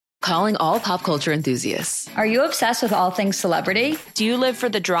Calling all pop culture enthusiasts. Are you obsessed with all things celebrity? Do you live for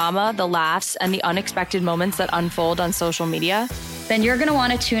the drama, the laughs, and the unexpected moments that unfold on social media? Then you're going to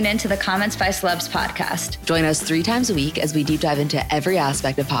want to tune in to the Comments by Celebs podcast. Join us 3 times a week as we deep dive into every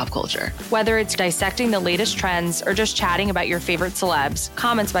aspect of pop culture. Whether it's dissecting the latest trends or just chatting about your favorite celebs,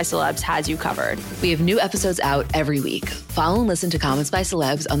 Comments by Celebs has you covered. We have new episodes out every week. Follow and listen to Comments by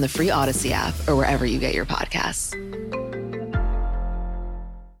Celebs on the free Odyssey app or wherever you get your podcasts.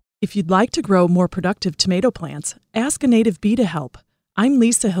 If you'd like to grow more productive tomato plants, ask a native bee to help. I'm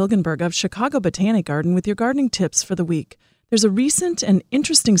Lisa Hilgenberg of Chicago Botanic Garden with your gardening tips for the week. There's a recent and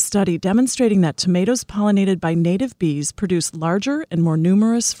interesting study demonstrating that tomatoes pollinated by native bees produce larger and more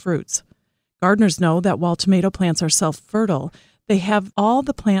numerous fruits. Gardeners know that while tomato plants are self-fertile, they have all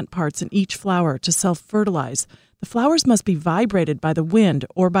the plant parts in each flower to self-fertilize. The flowers must be vibrated by the wind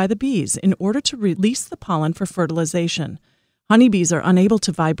or by the bees in order to release the pollen for fertilization. Honeybees are unable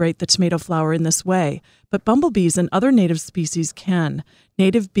to vibrate the tomato flower in this way, but bumblebees and other native species can.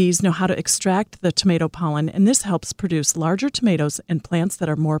 Native bees know how to extract the tomato pollen, and this helps produce larger tomatoes and plants that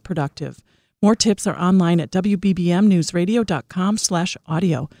are more productive. More tips are online at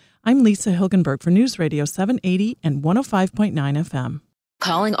wbbmnewsradio.com/audio. I'm Lisa Hilgenberg for News Radio 780 and 105.9 FM.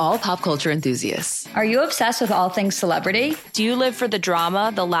 Calling all pop culture enthusiasts. Are you obsessed with all things celebrity? Do you live for the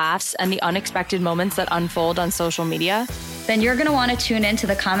drama, the laughs, and the unexpected moments that unfold on social media? Then you're going to want to tune in to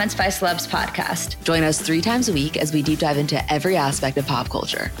the Comments by Celebs podcast. Join us 3 times a week as we deep dive into every aspect of pop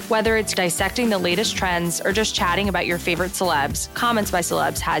culture. Whether it's dissecting the latest trends or just chatting about your favorite celebs, Comments by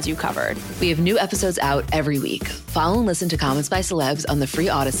Celebs has you covered. We have new episodes out every week. Follow and listen to Comments by Celebs on the free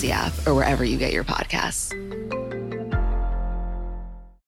Odyssey app or wherever you get your podcasts.